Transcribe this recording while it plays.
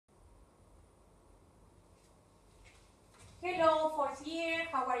Hello, fourth year.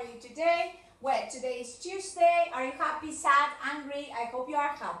 How are you today? Well, today is Tuesday. Are you happy, sad, angry? I hope you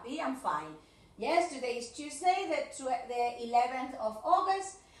are happy. I'm fine. Yes, today is Tuesday, the 11th of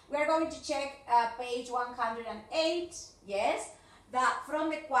August. We are going to check page 108. Yes, from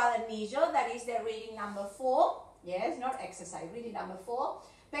the cuadernillo, that is the reading number 4. Yes, not exercise, reading number 4.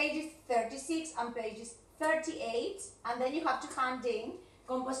 Pages 36 and pages 38. And then you have to hand in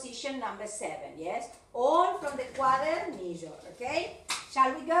composition number 7, yes? All from the cuadernillo, okay?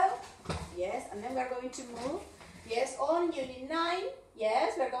 Shall we go? Yes, and then we're going to move, yes, on unit 9,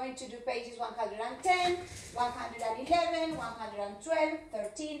 yes, we're going to do pages 110, 111, 112,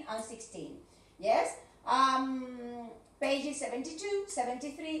 13, and 16, yes? Pages 72,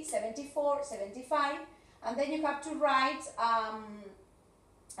 73, 74, 75, and then you have to write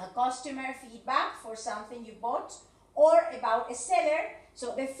a customer feedback for something you bought or about a seller.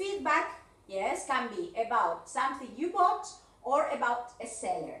 So the feedback, yes, can be about something you bought or about a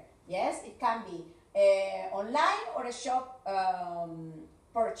seller. Yes, it can be online or a shop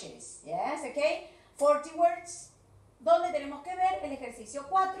purchase. Yes, okay. 40 words. Donde tenemos que ver el ejercicio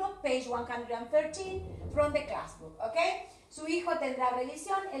 4, page 113 from the class book. Okay. Su hijo tendrá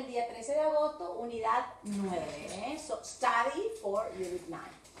revisión el día 13 de agosto, unidad 9. So study for unit 9.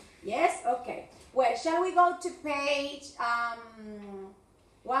 Yes, okay. Well, shall we go to page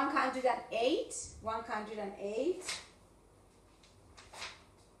 108? 108.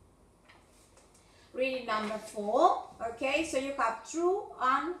 Reading number 4. Okay, so you have true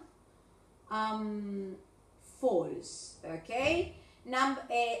and false. Okay. Number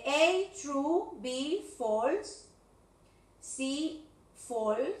A, true. B, false. C,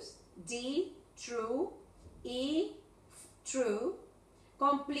 false. D, true. E, true.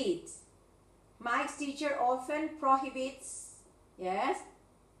 Complete. Mike's teacher often prohibits, yes,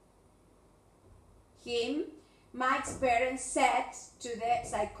 him. Mike's parents said to the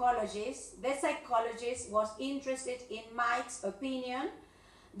psychologist was interested in Mike's opinion.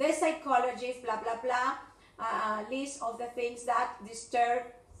 The psychologist, blah, blah, blah, list of the things that disturb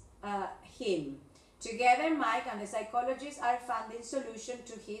him. Together, Mike and the psychologist are finding solution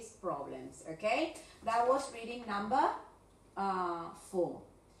to his problems, okay? That was reading number 4.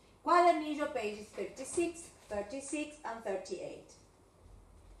 Cuadernillo, pages 36, 36, and 38.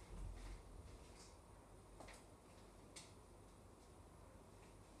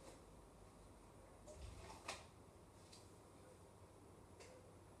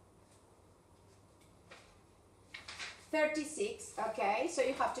 Okay, so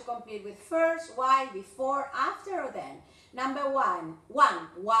you have to complete with first, while, before, after, or then. Number 1,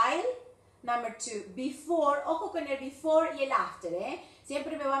 while. Number 2, before. Ojo con el before y el after,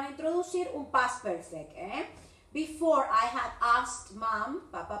 Siempre me van a introducir un past perfect, Before I had asked mom,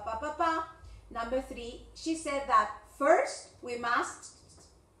 papa. Number 3, she said that first we must,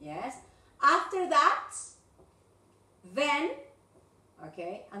 yes. After that, then,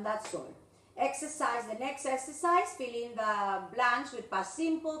 okay, and that's all. Exercise, the next exercise, fill in the blanks with past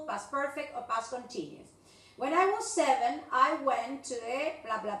simple, past perfect, or past continuous. When I was 7, I went to the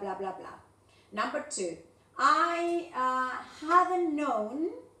blah, blah, blah, blah, blah. Number 2, I hadn't known,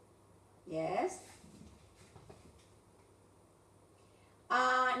 yes.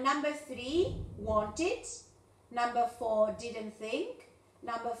 Number 3, wanted. Number 4, didn't think.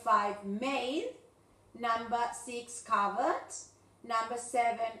 Number 5, made. Number 6, covered. Number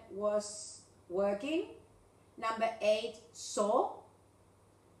 7, was working. Number 8, saw.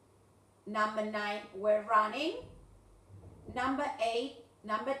 Number 9, were running. Number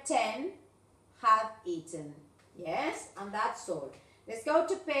 10, have eaten. Yes, and that's all. Let's go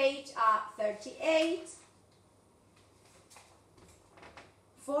to page 38.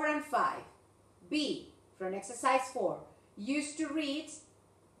 4 and 5. B, from exercise 4. Used to read,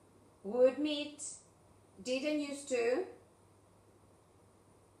 would meet, didn't used to,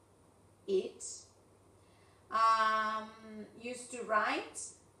 eat, used to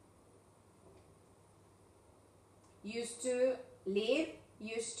write, used to live,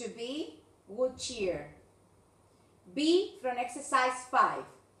 used to be, would cheer. B, from exercise 5.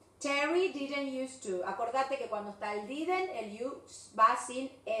 Terry didn't used to. Acordate que cuando está el didn't, el use va sin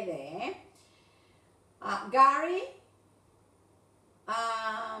ed. Gary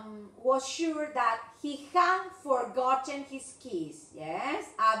was sure that he had forgotten his keys. Yes,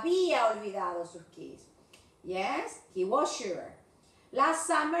 había olvidado sus keys. Yes, he was sure. Last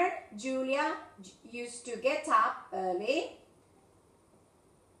summer, Julia used to get up early.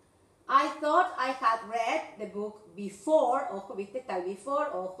 I thought I had read the book before. Ojo, viste, está el before.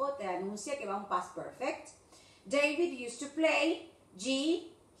 Ojo, te anuncia que va un past perfect. David used to play.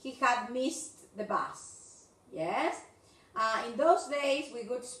 G, he had missed the bus. Yes. In those days, we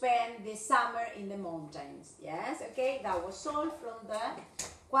could spend the summer in the mountains. Yes, okay, that was all from the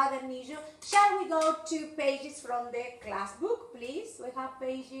cuadernillo. Shall we go to pages from the class book, please? We have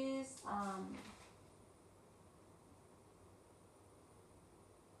pages.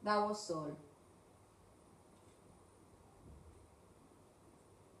 That was all.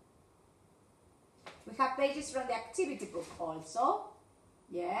 We have pages from the activity book also.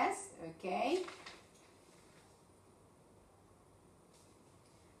 Yes, okay.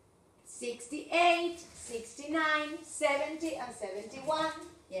 68, 69, 70, and 71.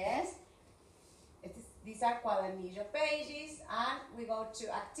 Yes. These are cuadernillo pages. And we go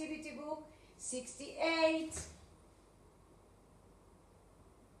to activity book. 68,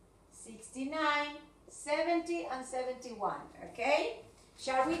 69, 70, and 71. Okay.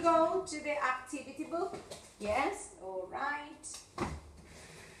 Shall we go to the activity book? Yes. All right.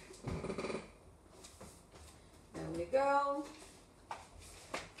 There we go.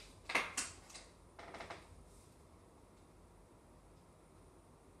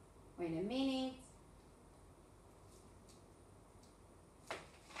 Wait a minute.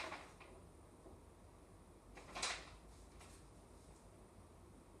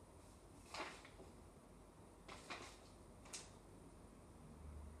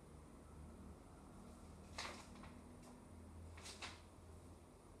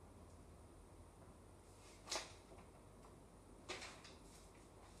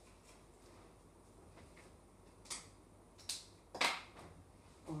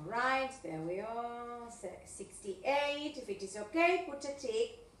 Alright, there we are, 68, if it is okay, put a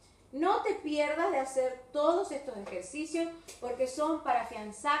tick. No te pierdas de hacer todos estos ejercicios porque son para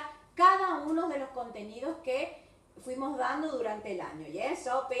afianzar cada uno de los contenidos que fuimos dando durante el año, yes?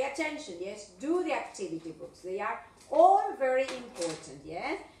 So pay attention, yes? Do the activity books, they are all very important,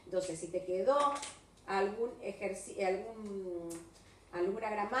 yes? Entonces, si te quedó algún ejercicio, alguna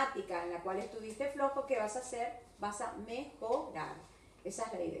gramática en la cual estuviste flojo, ¿qué vas a hacer? Vas a mejorar. Esa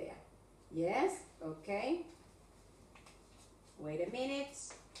es la idea. Yes? Okay. Wait a minute.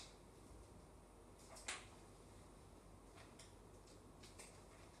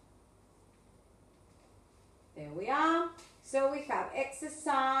 There we are. So we have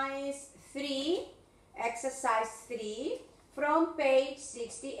exercise 3 from page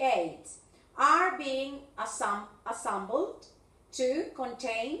 68 are being assembled. 2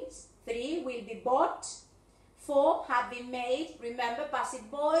 contains. 3 will be bought. 4 have been made. Remember, passive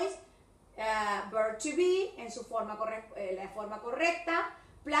voice, verb to be en su forma la forma correcta,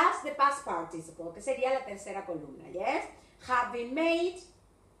 plus the past participle, que sería la tercera columna. Yes, have been made,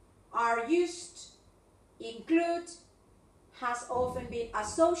 are used, include, has often been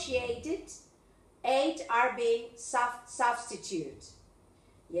associated. 8 are being substitute.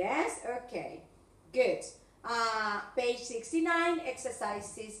 Yes, okay, good. Page 69,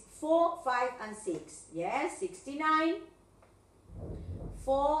 exercises 4, 5, and 6. Yes, 69,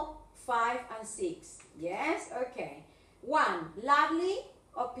 4, 5, and 6. Yes, okay. 1, lovely,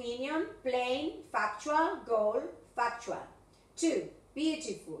 opinion, plain, factual, goal, factual. 2,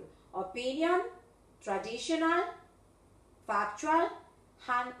 beautiful, opinion, traditional, factual,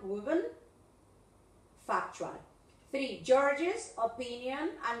 hand-woven, factual. 3, George's,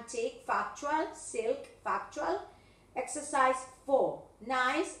 opinion, antique, factual, silk, factual. Exercise 4,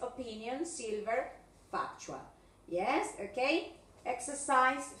 nice, opinion, silver, factual. Yes, okay.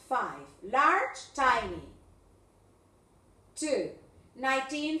 Exercise 5, large, tiny. 2,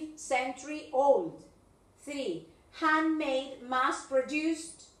 19th century old. 3, handmade,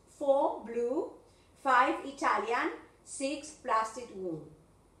 mass-produced. 4, blue. 5, Italian. 6, plastic wool.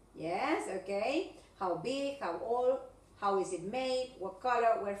 Yes, okay. How big, how old, how is it made, what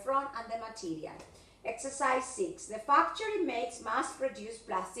color, where from, and the material. Exercise 6. The factory makes mass-produced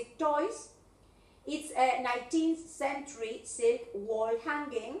plastic toys. It's a 19th century silk wall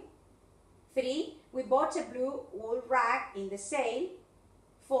hanging. 3. We bought a blue wool rag in the sale.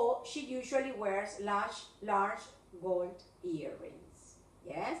 4. She usually wears large gold earrings.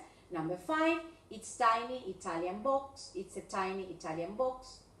 Yes. Number 5. It's tiny Italian box. It's a tiny Italian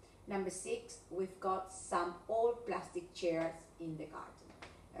box. Number 6, we've got some old plastic chairs in the garden.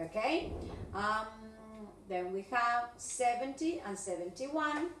 Okay? Then we have 70 and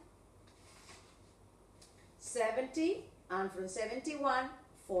 71. 70 and from 71,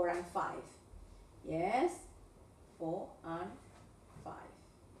 4 and 5. Yes? 4 and 5.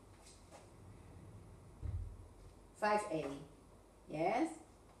 5A. Yes?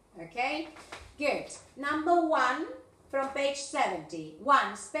 Okay? Good. Number 1. From page 70,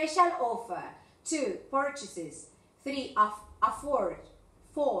 1, special offer. 2, purchases. 3, afford.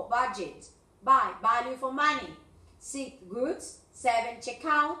 4, budget. Buy, value for money. 6 goods, 7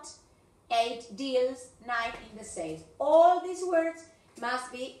 checkout, 8 deals, 9 in the sales. All these words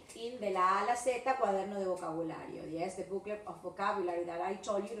must be in the La A la Z cuaderno de vocabulario. Yes, the booklet of vocabulary that I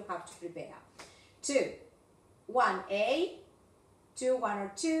told you to have to prepare. 2, 1A, 2, 1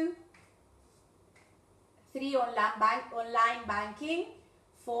 or 2, 3, online banking,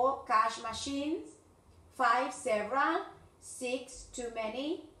 4, cash machines, 5, several, 6, too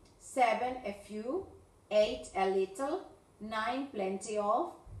many, 7, a few, 8, a little, 9, plenty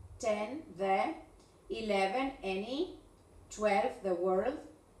of, 10, the, 11, any, 12, the world,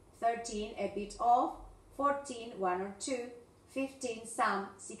 13, a bit of, 14, 1 or 2, 15, some,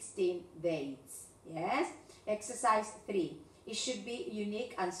 16, dates. Yes? Exercise 3. It should be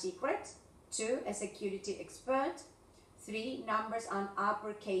unique and secret. 2, a security expert. 3, numbers and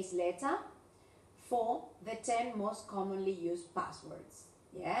uppercase letter. 4, the 10 most commonly used passwords.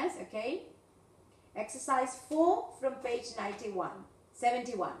 Yes, okay? Exercise 4 from page 71,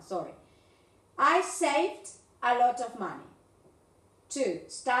 sorry. I saved a lot of money. 2,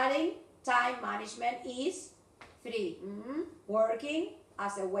 studying time management is. 3, working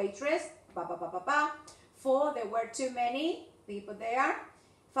as a waitress. 4, there were too many people there.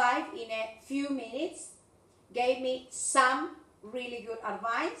 5, in a few minutes, gave me some really good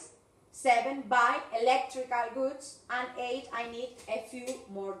advice. 7, buy electrical goods. And 8, I need a few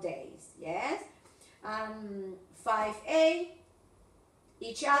more days. Yes? 5A,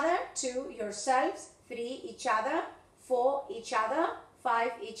 each other. 2, yourselves. 3, each other. 4, each other.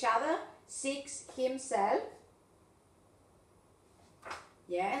 5, each other. 6, himself.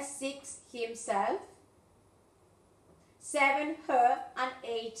 Yes, 6, himself. 7, her. And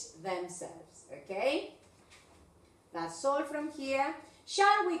 8, themselves. Okay? That's all from here.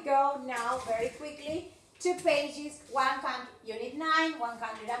 Shall we go now very quickly to pages 100, Unit 9,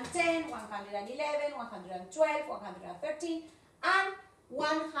 110, 111, 112, 113, and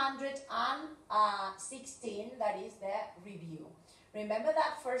 116, that is the review. Remember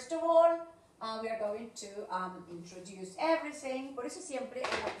that first of all, we are going to introduce everything. Por eso siempre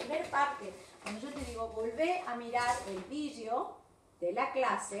en la primera parte, cuando yo te digo, volvé a mirar el vídeo de la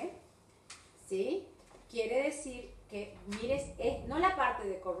clase, ¿sí? Quiere decir que mires, no la parte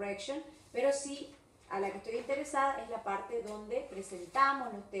de correction, pero sí a la que estoy interesada es la parte donde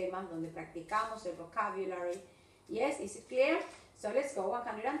presentamos los temas, donde practicamos el vocabulary. Yes, is it clear? So let's go.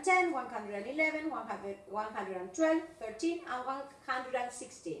 110, 111, 112, 13, and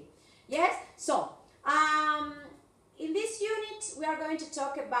 116. Yes? So, in this unit, we are going to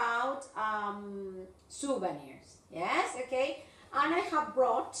talk about souvenirs. Yes? Okay? And I have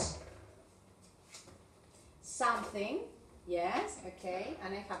brought something. Yes? Okay?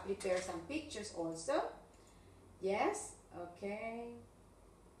 And I have prepared some pictures also. Yes? Okay.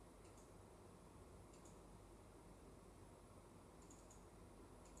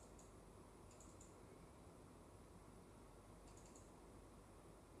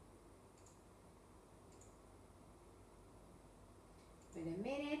 Wait a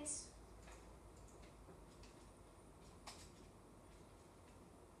minute.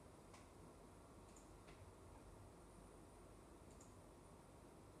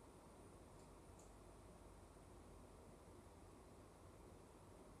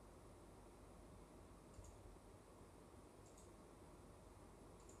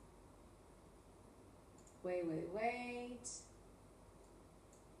 Wait.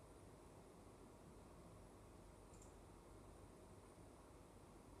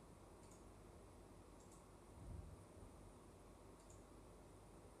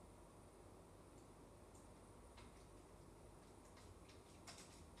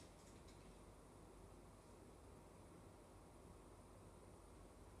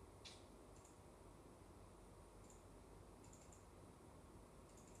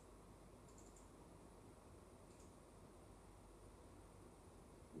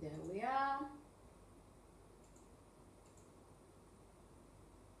 There we are.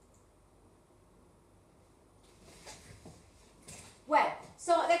 Well,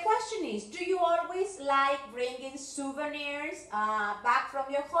 so the question is, do you always like bringing souvenirs back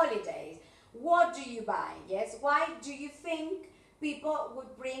from your holidays? What do you buy? Yes, why do you think people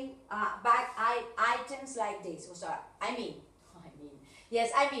would bring back items like this? Oh, sorry,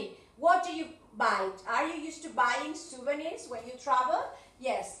 yes, what do you buy? Are you used to buying souvenirs when you travel?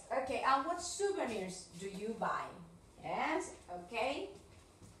 Yes, okay, and what souvenirs do you buy? Yes, okay.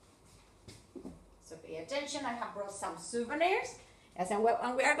 So pay attention, I have brought some souvenirs. Yes, and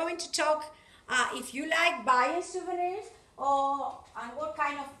we are going to talk if you like buying souvenirs and what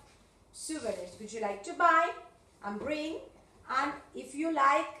kind of souvenirs would you like to buy and bring, And if you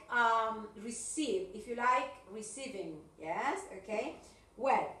like receiving, yes, okay.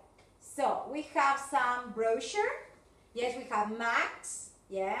 Well, so we have some brochure. Yes, we have Max.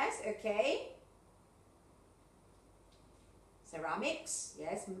 Yes, okay. Ceramics.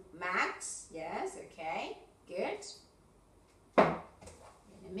 Yes, Max. Yes, okay. Good.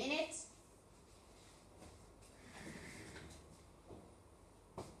 In a minute.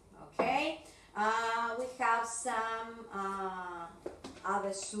 Okay. We have some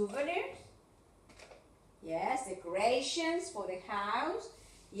other souvenirs. Yes, decorations for the house.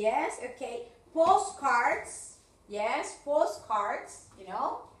 Yes, okay. Postcards. Yes, postcards, you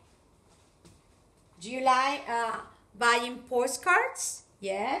know. Do you like buying postcards?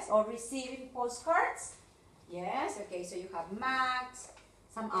 Yes, or receiving postcards? Yes, okay, so you have Max,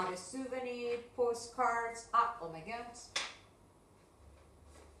 some other souvenir, postcards. Oh my God.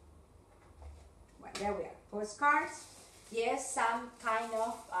 Well, there we are. Postcards. Yes, some kind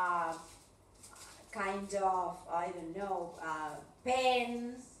of, I don't know,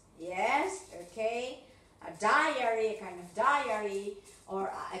 pens. Yes, okay. A diary, a kind of diary,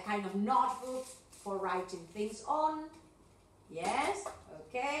 or a kind of notebook for writing things on. Yes,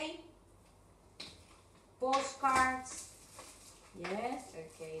 okay. Postcards. Yes,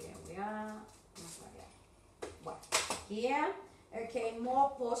 okay, there we are. Well, here. Okay, more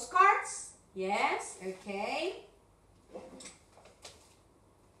postcards. Yes, okay.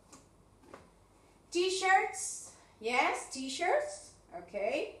 T-shirts. Yes, t-shirts.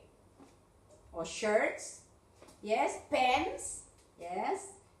 Okay. Or shirts. Yes, pens. Yes,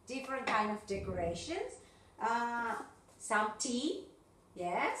 different kind of decorations. Some tea.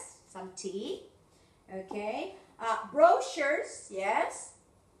 Yes, some tea. Okay. Brochures. Yes.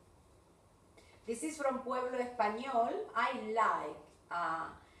 This is from Pueblo Español. I like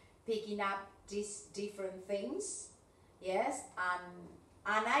picking up these different things. Yes,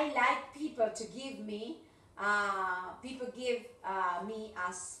 and I like people to give me. People give me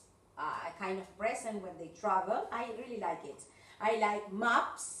as a kind of present when they travel. I really like it. I like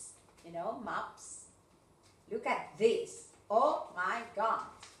maps, you know, maps. Look at this. Oh my God.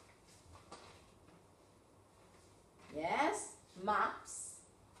 Yes, maps.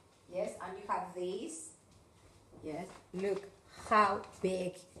 Yes, and you have these. Yes, look how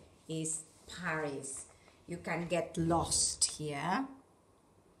big is Paris. You can get lost here.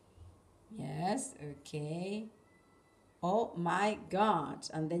 Yes, okay. Oh my God.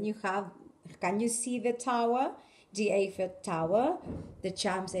 And then you have, can you see the tower? The Eiffel Tower, the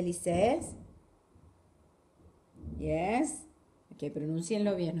Champs-Élysées. Yes. Okay,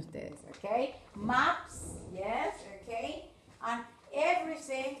 pronúncienlo bien ustedes, okay? Maps, yes, okay. And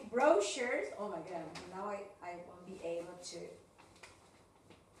everything, brochures. Oh my God, now I won't be able to.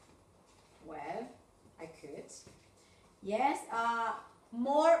 Well, I could. Yes,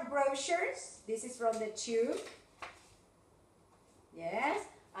 more brochures. This is from the tube. Yes,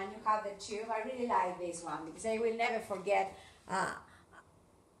 and you have the tube. I really like this one because I will never forget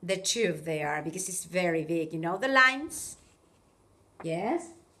the tube there because it's very big. You know the lines?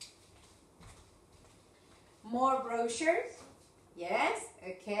 Yes. More brochures. Yes,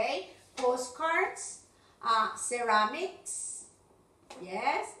 okay. Postcards. Ceramics.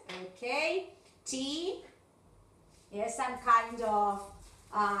 Yes, okay. Tea. Yes, some kind of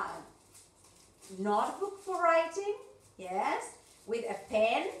notebook for writing. Yes, with a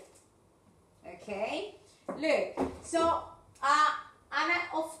pen. Okay. Look, so, and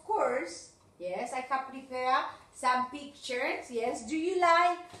of course, yes, I have prepared some pictures. Yes, do you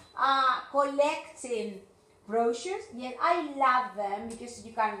like collecting brochures? Yes, I love them because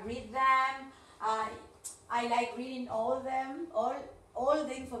you can read them. I like reading all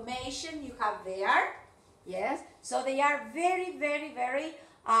the information you have there. Yes, so they are very, very, very,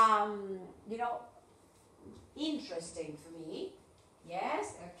 you know, interesting for me.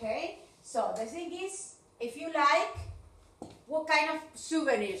 Yes, okay. So the thing is, if you like, what kind of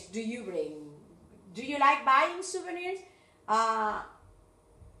souvenirs do you bring? Do you like buying souvenirs?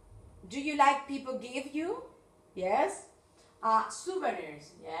 Do you like people give you? Yes.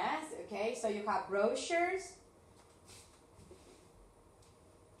 Souvenirs. Yes, okay. So you have brochures.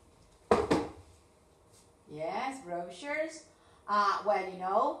 Yes, brochures. Well, you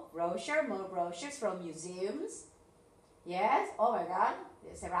know, more brochures from museums. Yes, oh my God,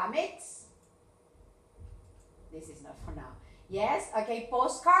 the ceramics. This is not for now. Yes, okay,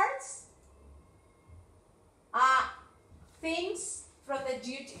 postcards. Things from the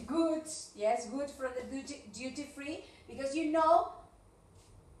goods. Yes, goods from the duty free because you know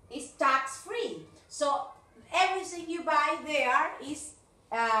it's tax free. So everything you buy there is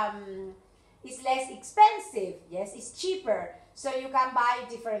less expensive. Yes, it's cheaper. So you can buy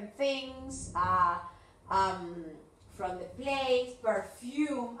different things from the place.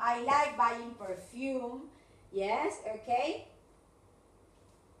 Perfume. I like buying perfume. Yes, okay.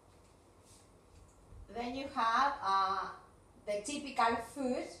 Then you have the typical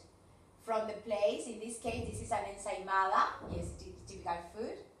food from the place. In this case, this is an ensaimada. Yes, typical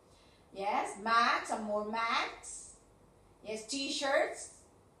food. Yes, mags and more mags. Yes, t-shirts.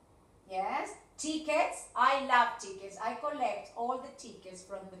 Yes, tickets. I love tickets. I collect all the tickets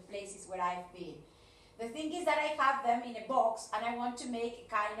from the places where I've been. The thing is that I have them in a box and I want to make a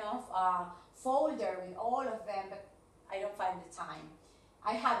kind of folder with all of them, but I don't find the time.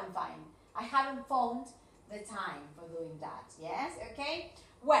 I haven't found the time for doing that. Yes, okay.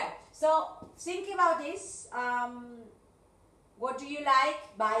 Well, so think about this. What do you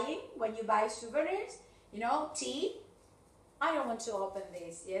like buying when you buy souvenirs? You know, tea. I don't want to open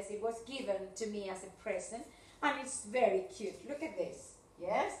this. Yes, it was given to me as a present and it's very cute. Look at this.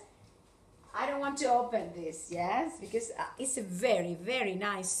 Yes. I don't want to open this. Yes, because it's a very, very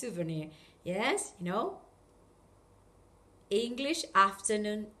nice souvenir. Yes, you know. English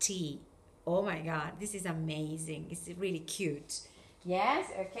afternoon tea. Oh my God, this is amazing. It's really cute.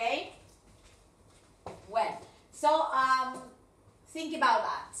 Yes, okay. Well, so think about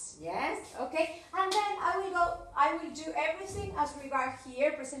that. Yes, okay. And then I will do everything as regard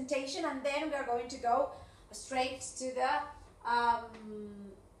here, presentation, and then we are going to go straight to the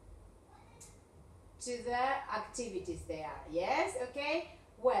activities there. Yes, okay.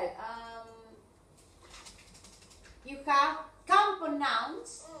 Well, you have compound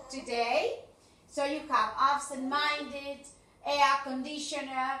nouns today. So you have absent-minded, air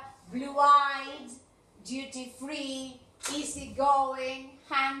conditioner, blue-eyed, duty-free, easygoing,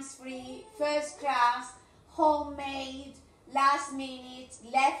 hands-free, first class, homemade, last minute,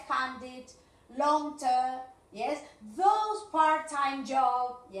 left-handed, long-term, yes, those part-time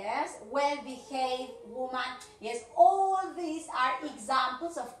job, yes, well-behaved woman, yes, all these are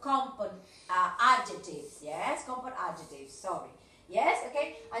examples of compound adjectives, yes, compound adjectives, sorry, yes,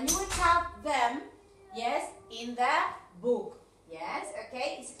 okay, and you will have them, yes, in the book, yes,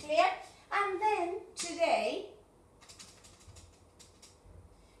 okay, it's clear? And then today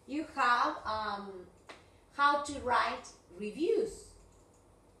you have how to write reviews,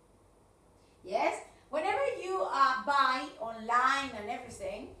 yes. Whenever you buy online and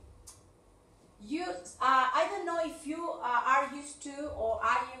everything, you I don't know if you are used to or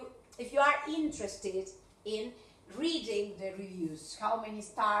if you are interested in reading the reviews. How many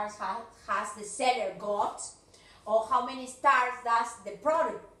stars has the seller got, or how many stars does the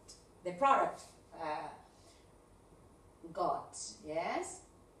product got? Yes.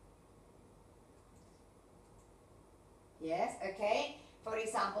 Yes. Okay. For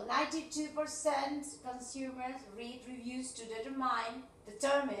example, 92% consumers read reviews to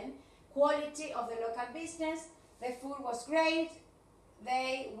determine quality of the local business. The food was great.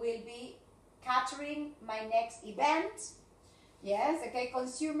 They will be catering my next event. Yes, okay.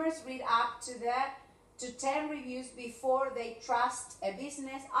 Consumers read up to 10 reviews before they trust a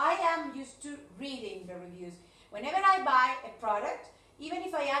business. I am used to reading the reviews. Whenever I buy a product, even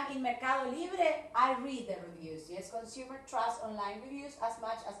if I am in Mercado Libre, I read the reviews. Yes, consumer trust online reviews as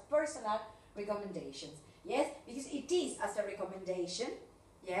much as personal recommendations. Yes, because it is as a recommendation.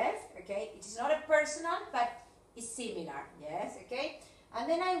 Yes, okay. It is not a personal, but it's similar. Yes, okay. And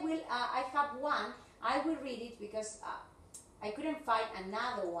then I have one. I will read it because I couldn't find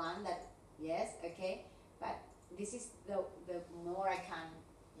another one that, yes, okay. But this is the more I can.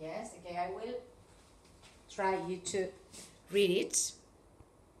 Yes, okay. I will try you to read it.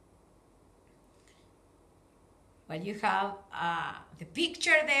 Well, you have the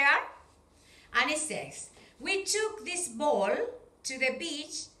picture there, and it says, we took this ball to the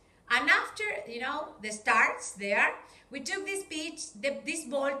beach, and after, you know, the starts there, we took this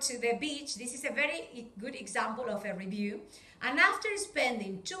ball to the beach. This is a very good example of a review. And after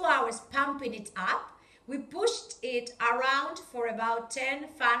spending 2 hours pumping it up, we pushed it around for about 10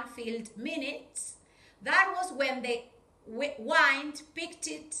 fun-filled minutes. That was when the wind picked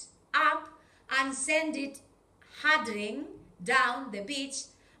it up and sent it huddling down the beach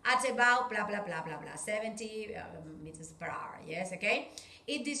at about blah blah blah blah blah 70 meters per hour. Yes, okay.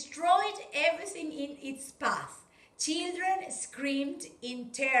 It destroyed everything in its path. Children screamed in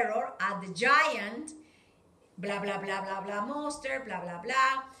terror at the giant blah blah blah blah blah monster blah blah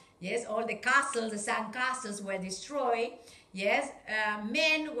blah. Yes, all the castles, the sand castles were destroyed. Yes,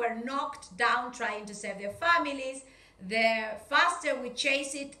 men were knocked down trying to save their families. The faster we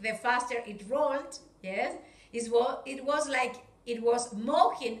chased it, the faster it rolled. Yes. It was like it was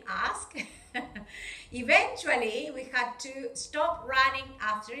mocking us. Eventually, we had to stop running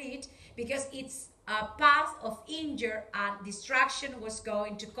after it because its path of injury and destruction was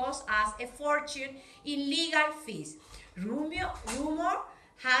going to cost us a fortune in legal fees. Rumor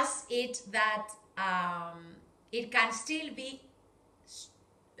has it that it can still be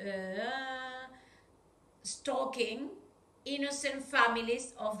stalking innocent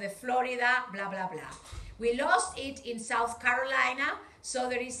families of the Florida, blah, blah, blah. We lost it in South Carolina, so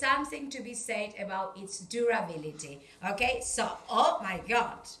there is something to be said about its durability. Okay, so, oh my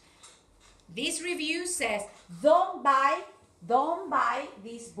God. This review says, don't buy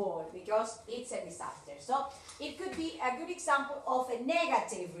this ball because it's a disaster. So, it could be a good example of a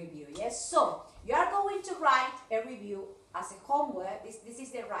negative review, yes? So, you are going to write a review as a homework. This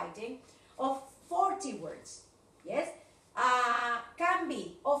is the writing of 40 words, yes? Can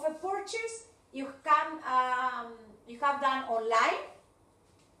be of a purchase you have done online,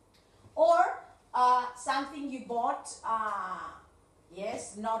 or something you bought,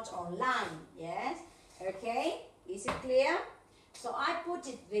 yes, not online, yes, okay, is it clear? So I put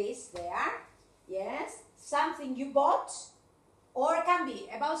it this there, yes, something you bought, or it can be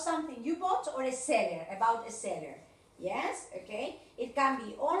about something you bought or a seller, about a seller, yes, okay, it can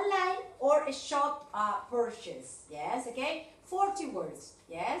be online or a shop purchase, yes, okay, 40 words,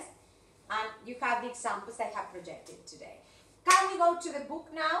 yes, and you have the examples I have projected today. Can we go to the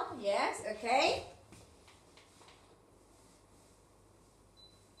book now? Yes, okay.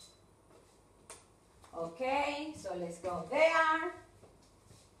 Okay, so let's go there.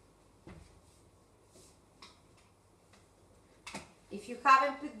 If you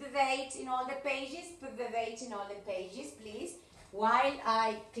haven't put the date in all the pages, put the date in all the pages, please, while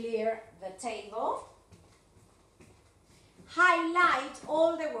I clear the table. Highlight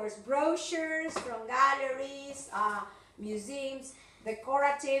all the words, brochures from galleries, museums,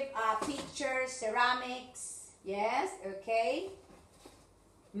 decorative pictures, ceramics, yes, okay.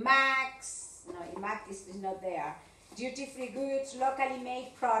 Max, no, Max is not there. Duty-free goods, locally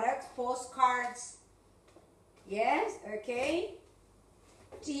made products, postcards, yes, okay.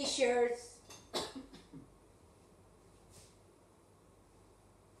 T-shirts,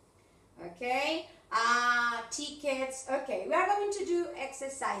 okay. Tickets, okay. We are going to do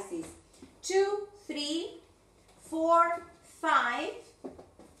exercises 2, 3, 4, 5,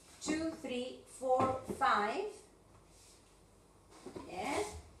 2, 3, 4, 5, yes,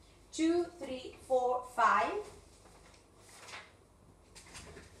 2, 3, 4, 5,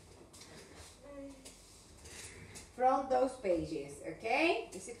 from those pages, okay,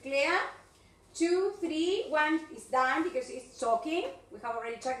 is it clear? 2, 3, 1 is done because it's talking, we have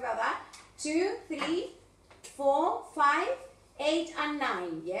already talked about that. 2, 3, 4, 5, 8, and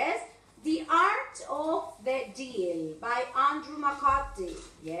 9, yes. The Art of the Deal by Andrew McCarthy,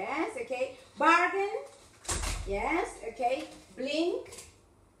 yes, okay. Bargain, yes, okay. Blink,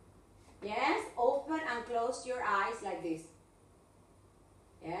 yes. Open and close your eyes like this,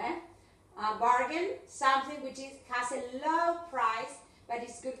 yeah. Bargain, something which has a low price but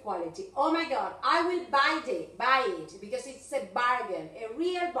it's good quality. Oh my God, I will buy it because it's a bargain, a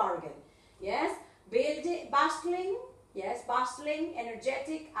real bargain, yes. Building, bustling, yes, bustling,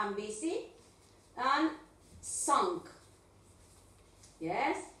 energetic, and busy, and sunk,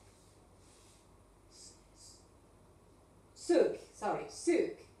 yes, souk,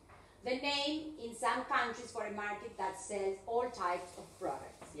 the name in some countries for a market that sells all types of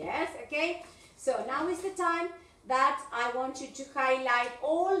products, yes, okay. So now is the time that I want you to highlight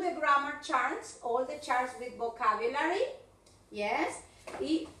all the grammar charts, all the charts with vocabulary, yes.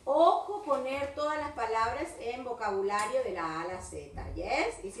 Y ojo, poner todas las palabras en vocabulario de la A a la Z.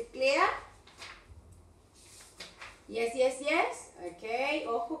 Yes? Is it clear? Yes, yes, yes. Okay.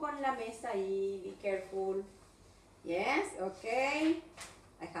 Ojo con la mesa ahí. Be careful. Yes? Okay.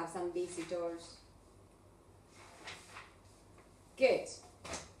 I have some visitors. Good.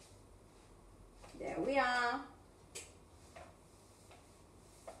 There we are.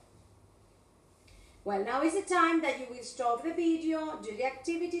 Well, now is the time that you will stop the video, do the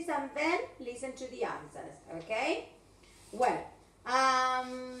activities, and then listen to the answers, okay? Well,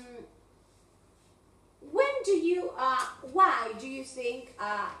 why do you think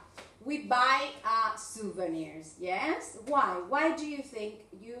we buy souvenirs, yes? Why? Why do you think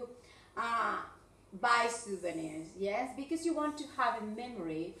you buy souvenirs, yes? Because you want to have a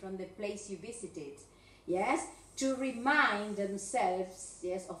memory from the place you visited, yes? To remind themselves,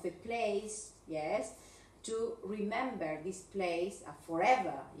 yes, of a place, yes, to remember this place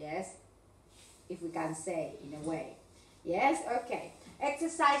forever, yes, if we can say in a way, yes, okay.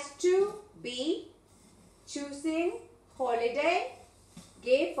 Exercise 2B, choosing holiday,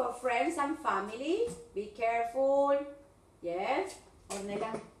 gift for friends and family. Be careful. Yes.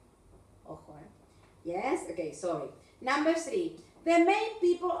 Ornella. Ojo, eh? Yes. Okay, sorry. Number 3. The main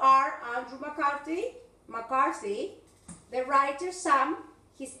people are Andrew McCarthy, the writer Sam,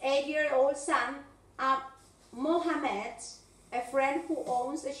 his 8-year-old son, and Mohammed, a friend who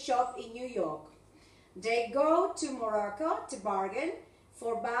owns a shop in New York. They go to Morocco to bargain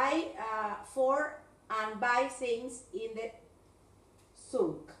for and buy things in the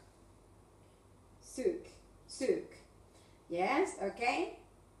souk. Yes, okay.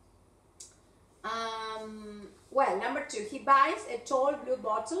 Well, number 2, he buys a tall blue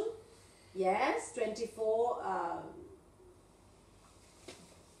bottle. Yes, 24.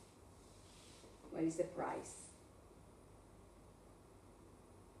 What is the price?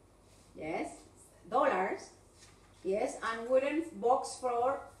 Yes, dollars. Yes, and wooden box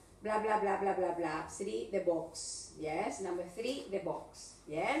for blah blah blah blah blah blah. 3, the box. Yes, number 3, the box.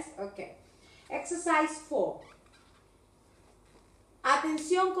 Yes, okay. Exercise 4.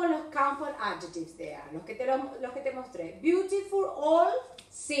 Atención con los countable adjectives there, los que te mostré. Beautiful old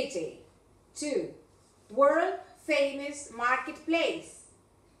city. 2. World famous marketplace.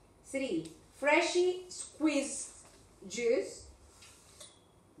 3. Freshly squeezed juice.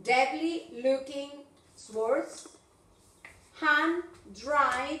 Deadly looking swords. Hand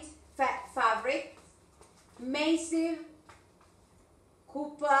dried fabric. Massive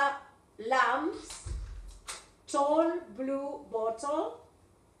copper lamps. Tall blue bottle,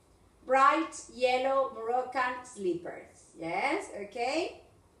 bright yellow Moroccan slippers. Yes, okay.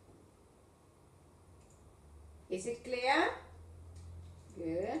 Is it clear?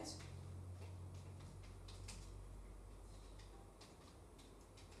 Good.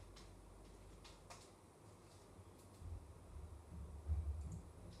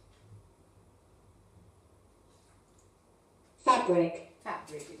 Fabric.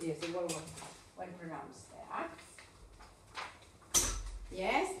 Fabric, yes, well pronounced there.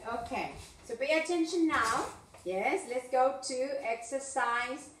 Yes, okay. So pay attention now. Yes, let's go to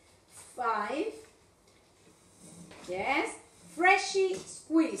exercise 5. Yes, freshly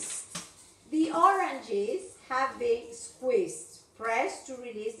squeezed. The oranges have been squeezed, pressed to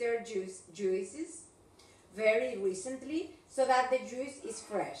release their juices very recently so that the juice is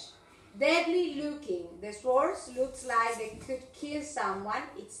fresh. Deadly looking. The swords looks like they could kill someone.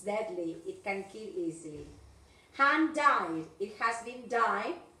 It's deadly. It can kill easily. Hand dyed. It has been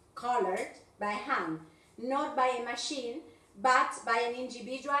dyed, colored by hand, not by a machine, but by an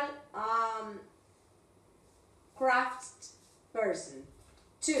individual craft person.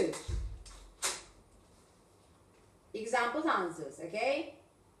 2. Example answers, okay?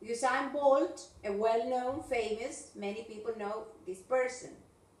 Usain Bolt, a well-known, famous, many people know this person.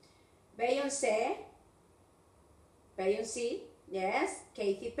 Beyoncé, yes.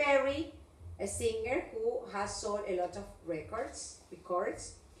 Katy Perry, a singer who has sold a lot of records.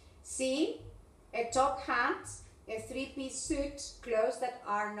 C, a top hat, a 3-piece suit, clothes that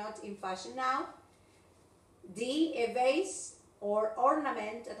are not in fashion now. D, a vase or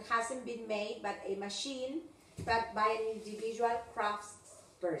ornament that hasn't been made by a machine, but by an individual crafts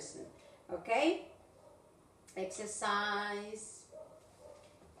person. Okay? Exercise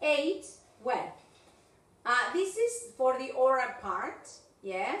 8. Well, this is for the oral part,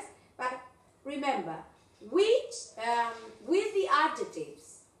 yes, but remember, with the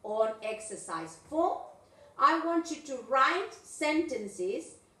adjectives on exercise 4, I want you to write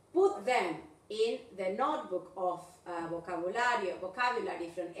sentences, put them in the notebook of vocabulary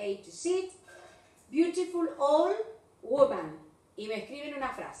from A to Z. Beautiful old woman. Y me escriben una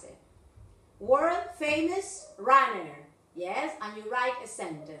frase. World famous runner. Yes, and you write a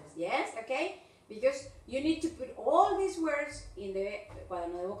sentence. Yes, okay? Because you need to put all these words in the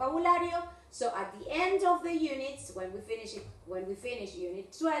cuaderno de vocabulario. So at the end of the units, when we finish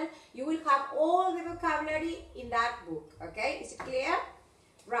unit 12, you will have all the vocabulary in that book. Okay? Is it clear?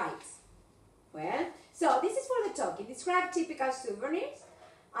 Right. Well, so this is for the talking. Describe typical souvenirs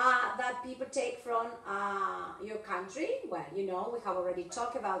that people take from your country. Well, you know, we have already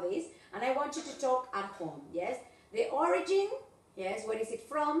talked about this, and I want you to talk at home. Yes, the origin. Yes, where is it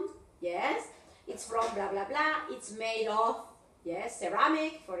from? Yes, it's from blah blah blah. It's made of, yes,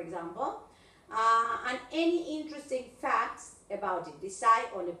 ceramic, for example, and any interesting facts about it.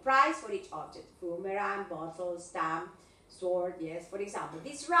 Decide on the price for each object. Boomerang, bottle, stamp, sword. Yes, for example,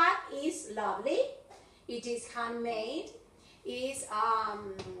 this rag is lovely. It is handmade. Is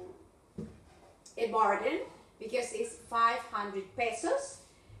a bargain because it's 500 pesos.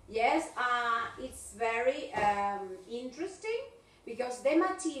 Yes, it's very interesting because the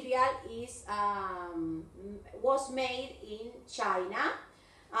material is was made in China,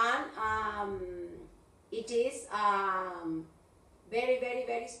 and it is very, very,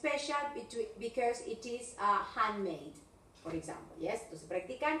 very special because it is handmade, for example. Yes, entonces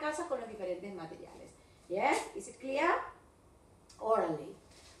practica en casa con los diferentes materiales. Yes, is it clear? Orally.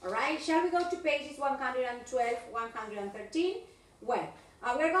 All right, shall we go to pages 112, 113? Well,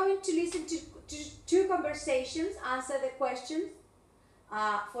 we're going to listen to two conversations, answer the questions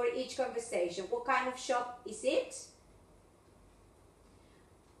for each conversation. What kind of shop is it?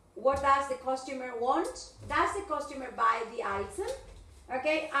 What does the customer want? Does the customer buy the item?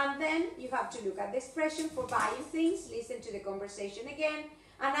 Okay, and then you have to look at the expression for buying things, listen to the conversation again,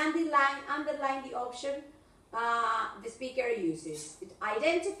 and underline the option the speaker uses.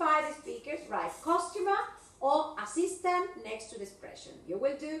 Identify the speakers, write customer or assistant next to the expression. You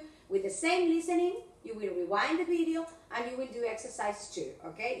will do with the same listening, you will rewind the video and you will do exercise 2.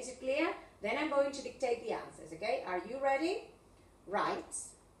 Okay, is it clear? Then I'm going to dictate the answers. Okay, are you ready? Right,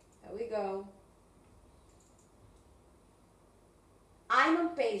 there we go. I'm on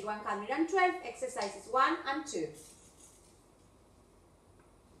page 112, exercises 1 and 2.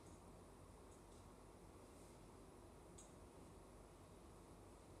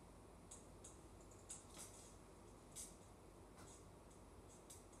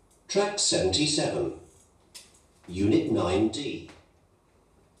 Track 77, Unit 9D.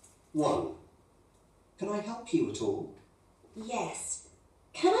 1. Can I help you at all? Yes.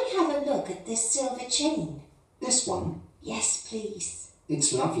 Can I have a look at this silver chain? This one? Yes, please.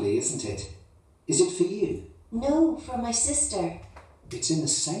 It's lovely, isn't it? Is it for you? No, for my sister. It's in the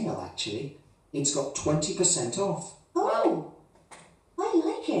sale, actually. It's got 20% off. Oh, I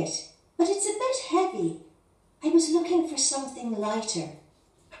like it, but it's a bit heavy. I was looking for something lighter.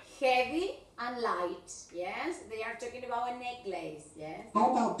 Heavy and light, yes? They are talking about a necklace, yes?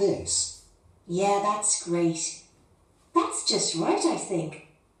 How about this? Yeah, that's great. That's just right, I think.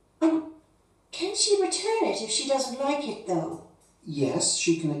 Can she return it if she doesn't like it, though? Yes,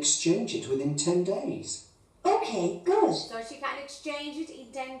 she can exchange it within 10 days. Okay, good. So she can exchange it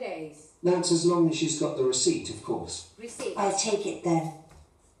in 10 days. That's as long as she's got the receipt, of course. Receipt. I'll take it then.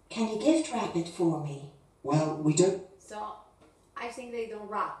 Can you gift wrap it for me? Well, we don't So, I think they don't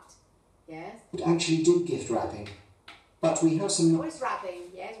wrap, yes? actually do gift wrapping, but we have some... What is wrapping,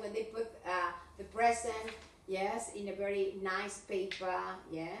 yes? When they put the present, yes, in a very nice paper,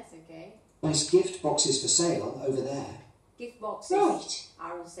 yes, okay? Nice gift boxes for sale over there. Gift boxes Right.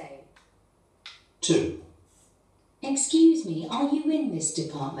 are on sale. 2. Excuse me, are you in this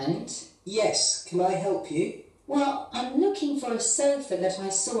department? Yes, can I help you? Well, I'm looking for a sofa that I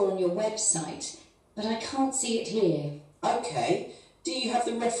saw on your website, but I can't see it here. Okay, do you have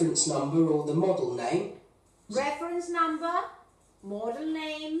the reference number or the model name? Reference number, model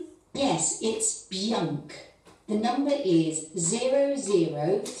name. Yes, it's Bjunk. The number is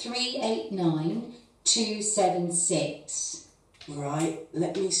 00389 Right,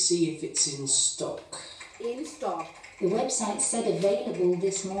 let me see if it's in stock. In stock. The website said available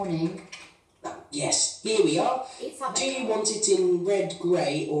this morning. Yes, here we are. It's Do you want it in red,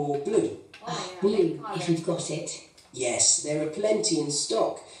 grey or blue? Oh, yeah, Blue, colour. if you've got it. Yes, there are plenty in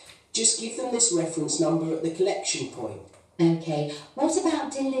stock. Just give them this reference number at the collection point. Okay, what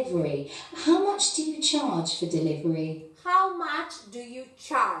about delivery? How much do you charge for delivery? How much do you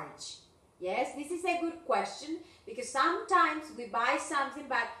charge? Yes, this is a good question because sometimes we buy something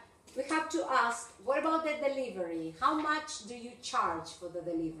but we have to ask, what about the delivery? How much do you charge for the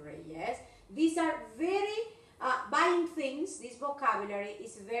delivery? Yes, these are very, buying things, this vocabulary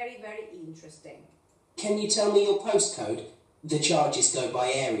is very, very interesting. Can you tell me your postcode? The charges go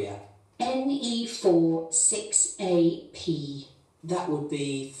by area. NE46AP. That would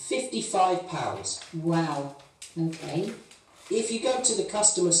be £55. Wow, okay. If you go to the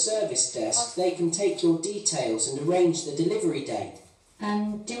customer service desk, they can take your details and arrange the delivery date.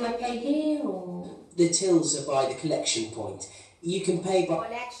 And do I pay here or...? The tills are by the collection point. You can pay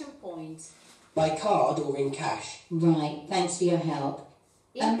Collection point. by card or in cash. Right, thanks for your help.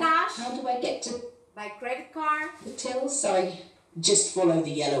 In cash, How do I get to by credit card, the till? Sorry. Just follow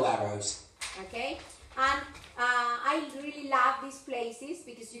the yellow arrows. okay? And I really love these places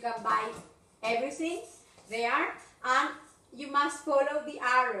because you can buy everything there and you must follow the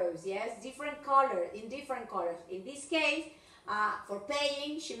arrows, yes? Different color, in different colors. In this case, for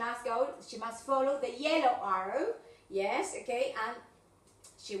paying, she must follow the yellow arrow, yes, okay? And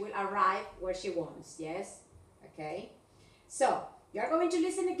she will arrive where she wants, yes, okay? So, you're going to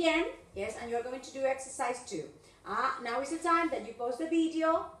listen again, yes, and you're going to do exercise 2. Now is the time that you pause the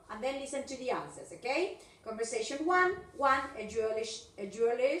video and then listen to the answers, okay? Conversation 1, a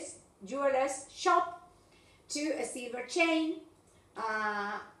jeweler's shop. 2, a silver chain.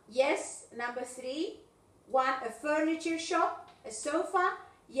 Yes. Number 3, 1, a furniture shop, a sofa.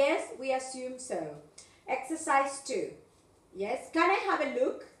 Yes, we assume so. Exercise 2. Yes, can I have a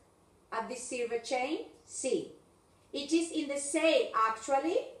look at this silver chain? C. It is in the sale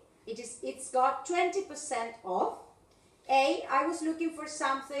actually. It's got 20% off. A, I was looking for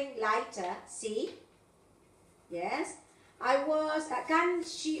something lighter. C. Yes. Can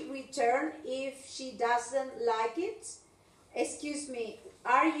she return if she doesn't like it? Excuse me,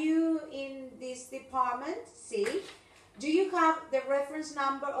 are you in this department? C. Do you have the reference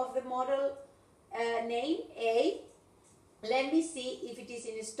number of the model name? A. Let me see if it is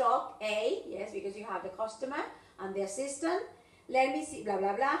in stock. A. Yes, because you have the customer and the assistant. Let me see, blah,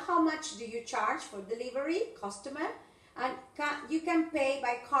 blah, blah. How much do you charge for delivery? Customer. And you can pay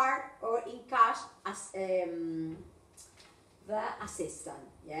by card or in cash as the assistant.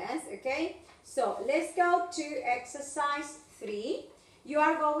 Yes, okay. So let's go to exercise 3. You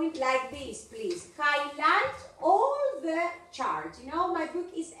are going like this, please. Highlight all the charts. You know, my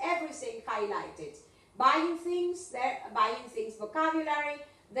book is everything highlighted. Buying things, vocabulary,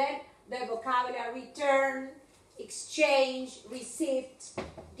 then the vocabulary, return, exchange, receipt,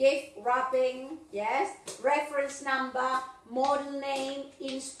 gift wrapping, yes, reference number, model name,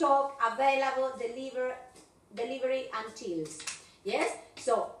 in stock, available, delivery, until. Yes,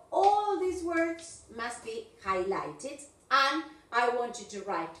 so all these words must be highlighted, and I want you to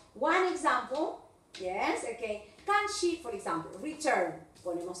write one example. Yes, okay. Can she, for example, return?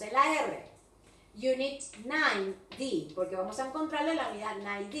 Ponemos en la R. Unit 9D, porque vamos a encontrarle la unidad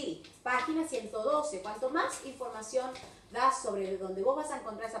 9D. Página 112. Cuanto más información das sobre donde vos vas a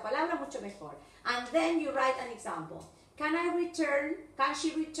encontrar esa palabra, mucho mejor. And then you write an example. Can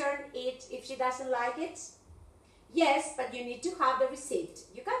she return it if she doesn't like it? Yes, but you need to have the receipt.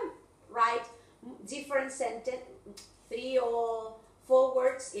 You can write different sentence, 3 or 4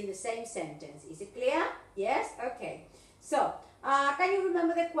 words in the same sentence. Is it clear? Yes? Okay. So, can you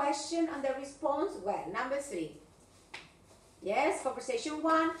remember the question and the response? Well, number 3. Yes, conversation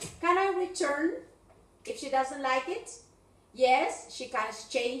 1. Can I return if she doesn't like it? Yes, she can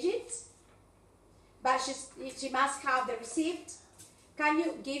exchange it, but she must have the receipt. Can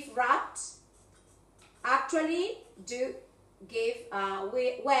you give wrapped? Actually, we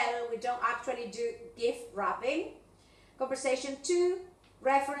don't actually do gift wrapping. Conversation 2.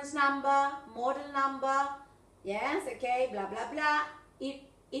 Reference number, model number. Yes, okay, blah, blah, blah. If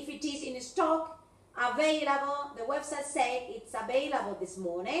it is in stock, available, the website said it's available this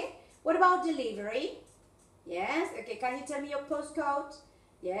morning. What about delivery? Yes, okay, can you tell me your postcode?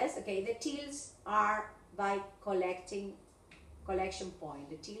 Yes, okay, the tills are by collection point.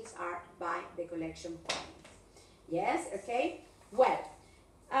 The tills are by the collection point. Yes, okay, well.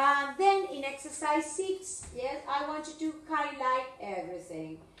 Then in exercise 6, yes, I want you to highlight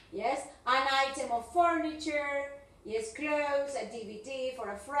everything. Yes, an item of furniture, yes, clothes, a DVD for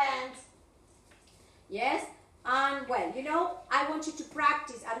a friend. Yes, and well, you know, I want you to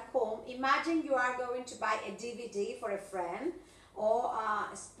practice at home. Imagine you are going to buy a DVD for a friend or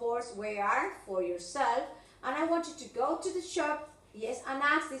sportswear for yourself, and I want you to go to the shop, yes, and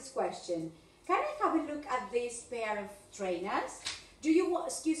ask this question. Can I have a look at this pair of trainers? Do you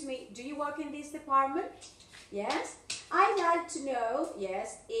work in this department? Yes. I'd like to know,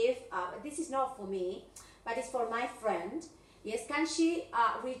 yes, if, this is not for me, but it's for my friend. Yes, can she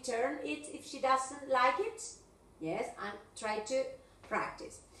return it if she doesn't like it? Yes, and try to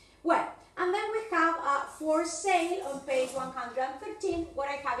practice. Well, and then we have for sale on page 113, what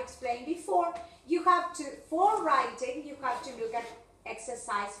I have explained before. You have to, for writing, you have to look at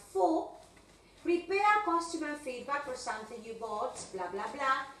exercise 4. Prepare customer feedback for something you bought, blah, blah,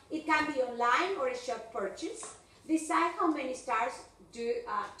 blah. It can be online or a shop purchase. Decide how many stars to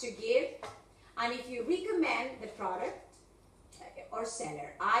give, and if you recommend the product or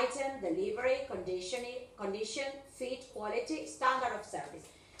seller, item, delivery, condition, fit, quality, standard of service.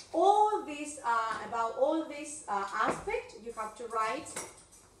 All this about all this aspect, you have to write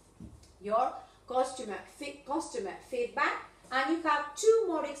your customer feedback, and you have 2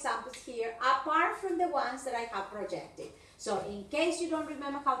 more examples here apart from the ones that I have projected. So in case you don't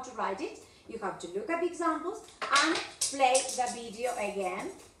remember how to write it, you have to look at the examples and play the video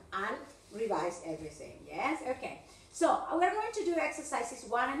again and revise everything. Yes? Okay. So we're going to do exercises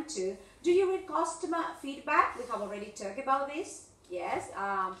 1 and 2. Do you read customer feedback? We have already talked about this. Yes.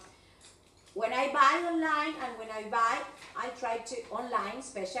 When I buy online and when I try to, online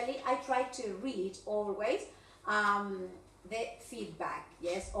especially, I try to read always the feedback.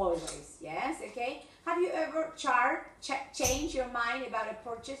 Yes, always. Yes, okay. Have you ever changed your mind about a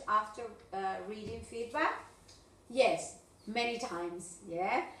purchase after reading feedback? Yes, many times.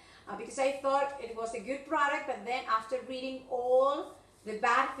 Yeah, because I thought it was a good product, but then after reading all the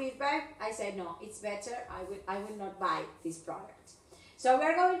bad feedback, I said no, it's better. I will not buy this product. So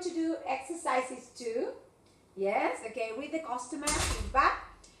we're going to do exercises 2. Yes, okay, with the customer feedback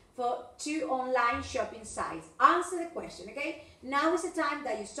for 2 online shopping sites. Answer the question, okay? Now is the time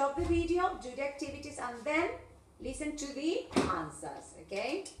that you stop the video, do the activities, and then listen to the answers,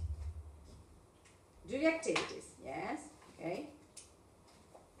 okay? Do the activities, yes, okay?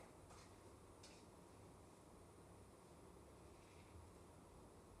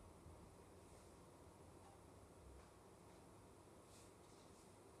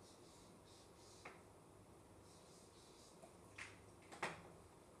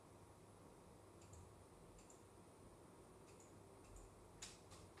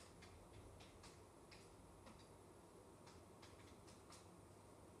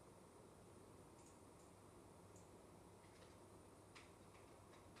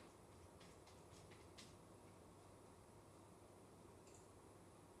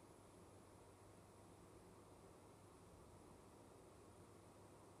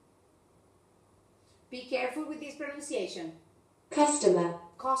 Be careful with this pronunciation. Customer.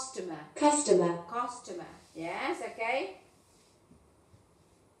 Customer. Customer. Customer. Yes, okay?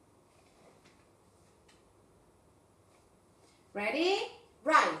 Ready?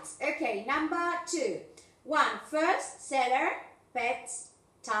 Right. Okay, number 2. 1. First, seller, pets,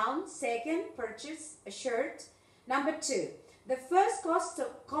 town. Second, purchase, a shirt. Number 2. The first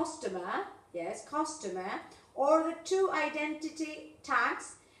customer, yes, customer, ordered 2 identity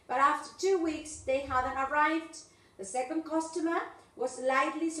tags, but after 2 weeks they hadn't arrived. The second customer was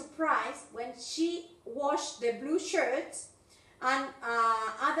slightly surprised when she washed the blue shirt and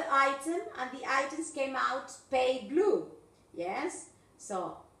other item, and the items came out pale blue. Yes,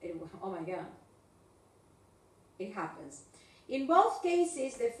 so oh my god, it happens. In both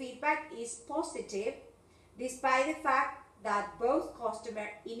cases, the feedback is positive, despite the fact that both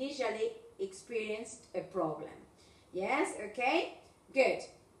customers initially experienced a problem. Yes, okay, good.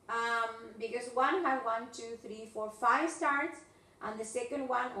 Because one had 1, 2, 3, 4, 5 stars, and the second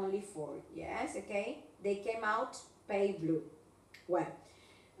one only 4. Yes, okay, they came out pale blue. Well,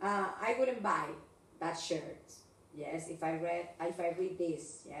 I wouldn't buy that shirt. Yes, if I read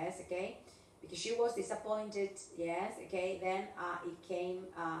this. Yes, okay, because she was disappointed. Yes, okay, then it came.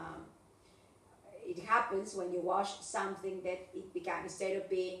 It happens when you wash something that it becomes, instead of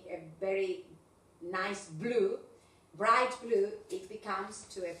being a very nice blue, bright blue, it becomes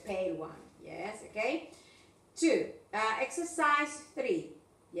to a pale one. Yes, okay. 2. Exercise 3.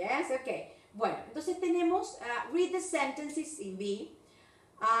 Yes, okay. Bueno, entonces tenemos read the sentences in B.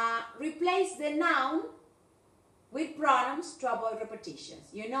 Replace the noun with pronouns to avoid repetitions.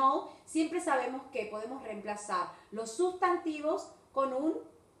 You know, siempre sabemos que podemos reemplazar los sustantivos con un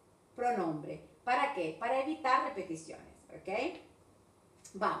pronombre. ¿Para qué? Para evitar repeticiones. Okay.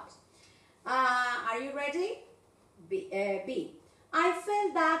 Vamos. Are you ready? B. I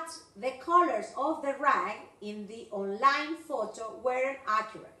felt that the colors of the rag in the online photo weren't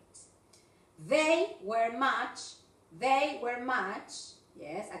accurate. They were much.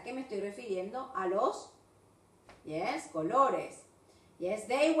 Yes, ¿a qué me estoy refiriendo? A los, yes, colores. Yes,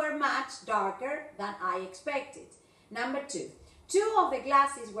 they were much darker than I expected. Number 2. 2 of the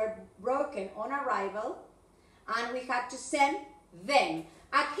glasses were broken on arrival and we had to send them.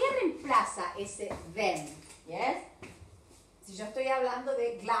 ¿A qué reemplaza ese them? Yes. Si yo estoy hablando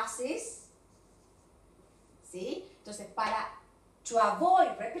de glasses, ¿sí? Entonces, to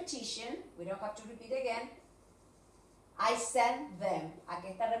avoid repetition, we don't have to repeat again, I send them. ¿A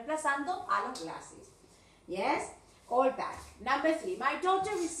qué está reemplazando? A los glasses. Yes? All back. Number 3. My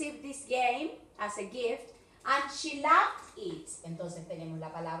daughter received this game as a gift and she loved it. Entonces tenemos la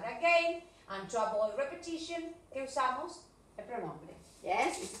palabra game, and to avoid repetition, ¿qué usamos? El pronombre.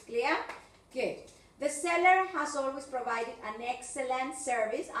 Yes? Is it clear? Good. The seller has always provided an excellent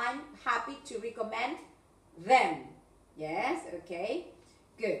service. I'm happy to recommend them. Yes? Okay.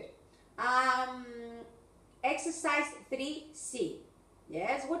 Good. Exercise 3C.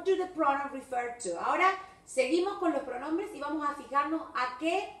 Yes? What do the pronouns refer to? Ahora seguimos con los pronombres y vamos a fijarnos a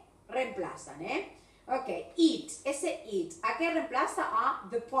qué reemplazan, ¿eh? Ok, it, ese it, ¿a qué reemplaza? A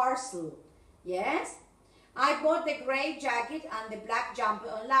the parcel. Yes? I bought the gray jacket and the black jumper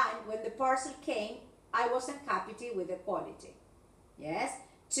online. When the parcel came, I wasn't happy with the quality. Yes?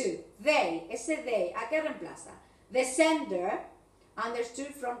 2, they, ese they, ¿a qué reemplaza? The sender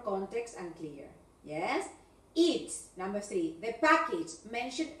understood from context and clear. Yes? It, number 3, the package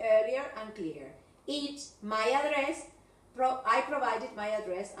mentioned earlier and clear. It, my address, I provided my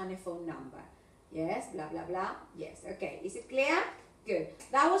address and a phone number. Yes, blah, blah, blah. Yes, okay. Is it clear? Good.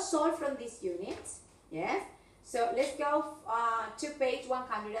 That was all from this unit. Yes. So let's go to page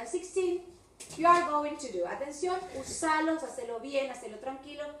 116. You are going to do, atención, usalos, hacelo bien, hacelo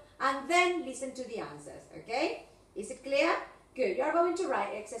tranquilo, and then listen to the answers, okay? Is it clear? Good. You are going to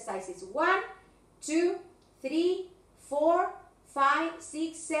write exercises 1, 2, 3, 4, 5,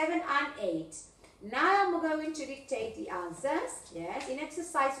 6, 7, and 8. Now I'm going to dictate the answers. Yes. In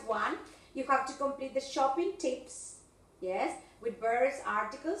exercise 1, you have to complete the shopping tips. Yes. With verbs,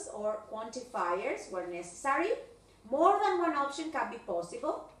 articles, or quantifiers where necessary. More than one option can be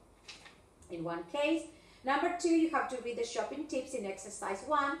possible in one case. Number 2, you have to read the shopping tips in exercise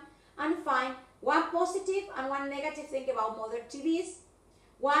 1 and find one positive and one negative thing about modern TVs.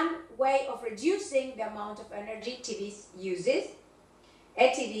 One way of reducing the amount of energy TV uses, your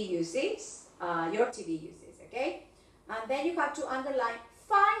TV uses, okay? And then you have to underline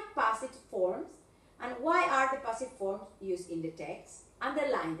 5 passive forms. And why are the passive forms used in the text?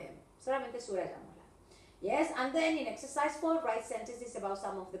 Underline them. Solamente subrayámosla. Yes, and then in exercise 4, write sentences about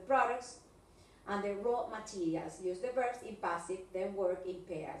some of the products and the raw materials. Use the verbs in passive, then work in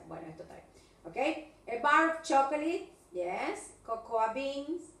pairs. Bueno, esto está bien. Okay? A bar of chocolate. Yes. Cocoa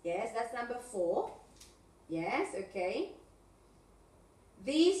beans. Yes, that's number 4. Yes, okay.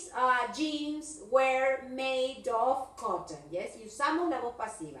 These jeans were made of cotton. Yes, y usamos la voz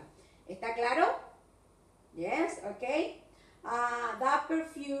pasiva. ¿Está claro? Yes, okay. That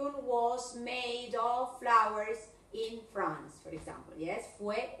perfume was made of flowers in France, for example. Yes,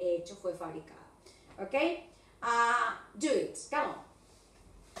 fue hecho, fue fabricado. Okay? Do it. Come on.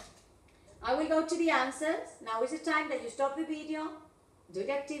 I will go to the answers. Now is the time that you stop the video, do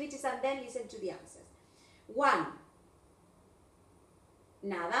the activities, and then listen to the answers. 1.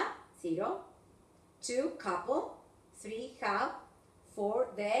 Nada, 0. 2. Couple. 3. Have. 4.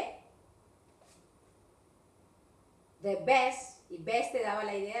 The best, y best te daba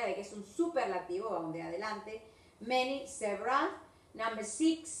la idea de que es un superlativo, vamos de adelante. Many, several. Number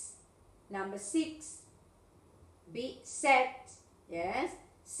 6, be set, yes.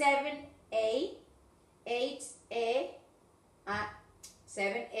 7A, 8A,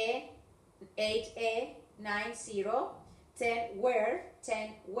 7A, 8A, 9, 0. 10 were,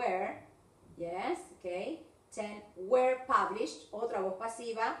 yes, okay. 10 were published, otra voz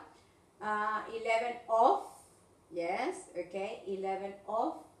pasiva. 11 of, yes, okay, 11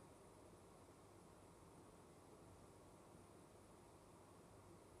 of.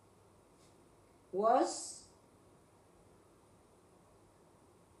 Was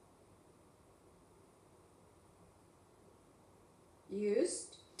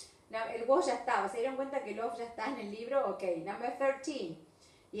used. Now, el was ya estaba. ¿Se dieron cuenta que el of ya está en el libro? Okay, number 13.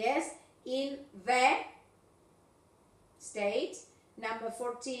 Yes, in the state. Number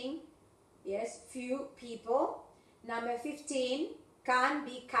 14. Yes, few people. Number 15. Can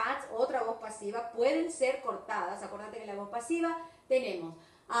be cut. Otra voz pasiva. Pueden ser cortadas. Acuérdate que en la voz pasiva tenemos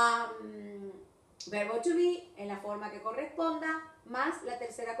verbo to be en la forma que corresponda, más la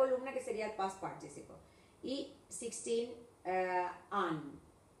tercera columna que sería el past participle. Y 16 on.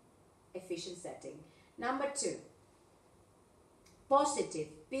 Efficient setting. Number 2. Positive.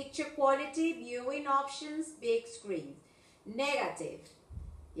 Picture quality, viewing options, big screen. Negative.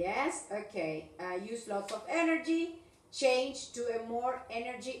 Yes, okay. Use lots of energy. Change to a more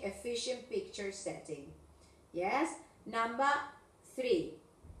energy efficient picture setting. Yes. Number 3.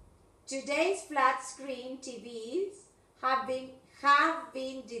 Today's flat screen TVs have been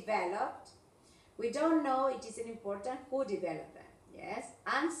developed. We don't know, it isn't important who developed them. Yes,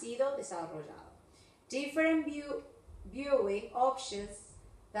 han sido desarrollados. Different viewing options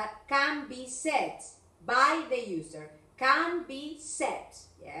that can be set by the user. Can be set.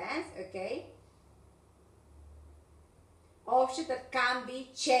 Yes, okay. Options that can be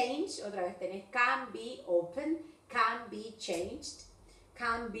changed. Otra vez tenés can be open, can be changed,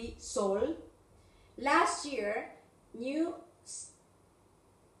 can be sold. Last year, new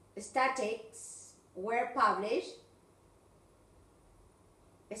statistics were published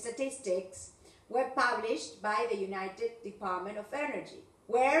by the United Department of Energy.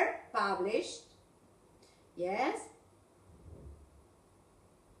 Were published, yes.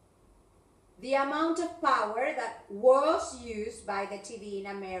 The amount of power that was used by the TV in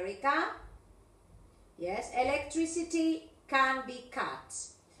America, yes. Electricity can be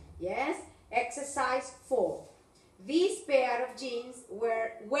cut, yes. Exercise 4. This pair of jeans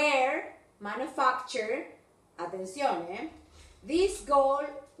were manufactured, atención, this goal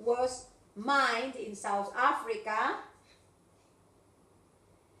was mined in South Africa.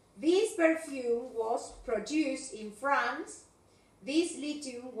 This perfume was produced in France. This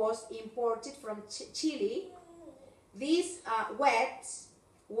lithium was imported from Chile. This wheat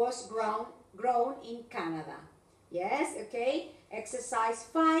was grown in Canada. Yes, okay. Exercise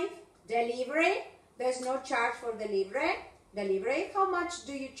 5, delivery. There's no charge for delivery. How much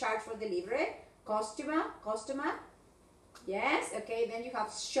do you charge for delivery? Customer. Yes, okay. Then you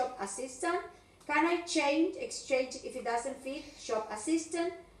have shop assistant. Can I exchange if it doesn't fit? Shop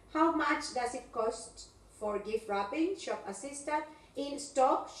assistant. How much does it cost for gift wrapping? Shop assistant. In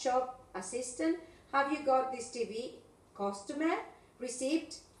stock, shop assistant. Have you got this TV? Customer.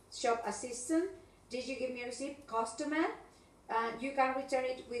 Receipt, shop assistant. Did you give me a receipt? Customer. You can return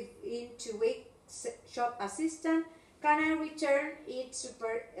it within 2 weeks, shop assistant. Can I return it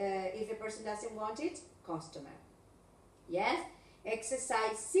if the person doesn't want it? Customer. Yes.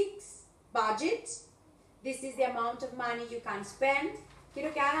 Exercise 6, budget. This is the amount of money you can spend.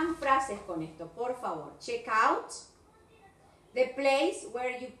 Quiero que hagan frases con esto, por favor. Check out. The place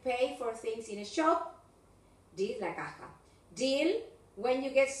where you pay for things in a shop. La caja. Deal, when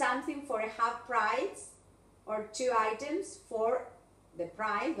you get something for a half price or 2 items for the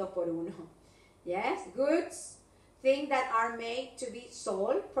price, 2 por 1. Yes, goods, things that are made to be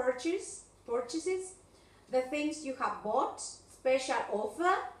sold, purchases, the things you have bought, special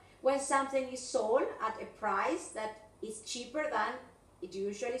offer, when something is sold at a price that is cheaper than it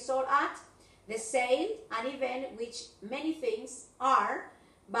usually sold at, the sale, an event which many things are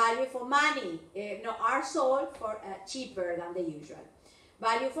value for money, are sold for cheaper than the usual.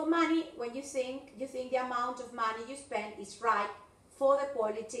 Value for money, when you think the amount of money you spend is right for the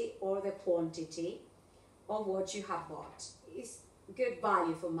quality or the quantity of what you have bought. It's good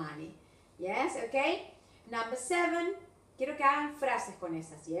value for money. Yes, okay? Number 7, quiero que hagan frases con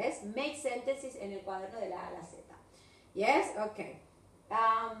esas, yes? Make sentences en el cuaderno de la A a la Z. Yes, okay.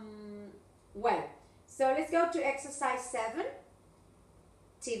 Well, so let's go to exercise 7.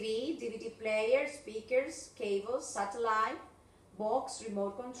 TV, DVD player, speakers, cables, satellite, box,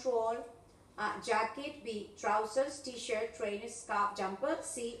 remote control, jacket, B, trousers, t-shirt, trainers, scarf, jumper,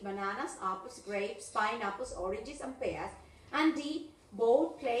 C, bananas, apples, grapes, pineapples, oranges, and pears, and D,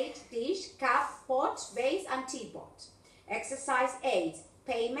 bowl, plate, dish, cup, pot, vase, and teapot. Exercise 8,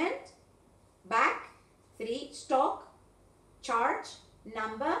 payment, back, 3, stock, charge,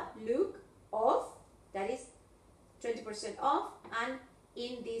 number, look, off, that is 20% off, and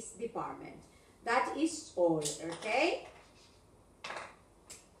in this department. That is all, okay?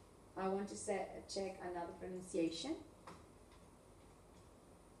 I want to check another pronunciation.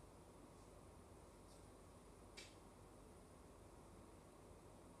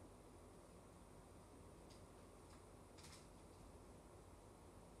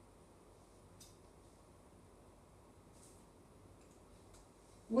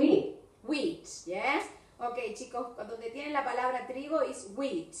 Wheat, yes? Okay, chicos, donde tienen la palabra trigo is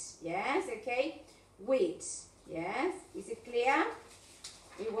wheat, yes? Okay, wheat, yes? Is it clear?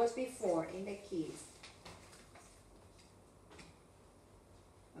 It was before in the keys.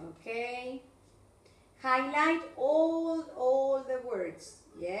 Okay. Highlight all the words,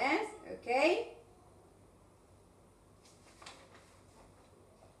 yes? Okay.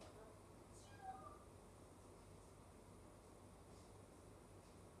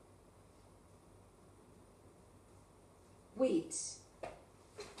 Wheat.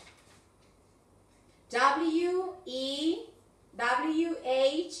 W-E-W-H-E-A-T.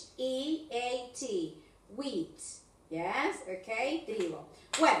 Wheat. Yes, okay, trigo.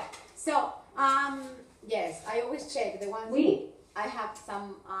 Well, so, yes, I always check the ones I have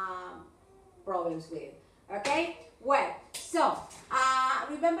some problems with. Okay, well, so,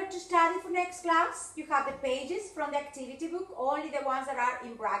 remember to study for next class. You have the pages from the activity book, only the ones that are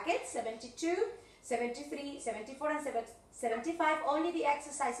in brackets, 72, 73, 74, and 75, only the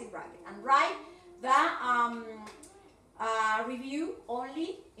exercise in bracket. And write the review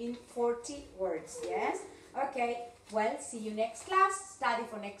only in 40 words, yes? Okay, well, see you next class. Study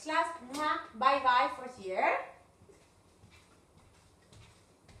for next class. Bye-bye for here.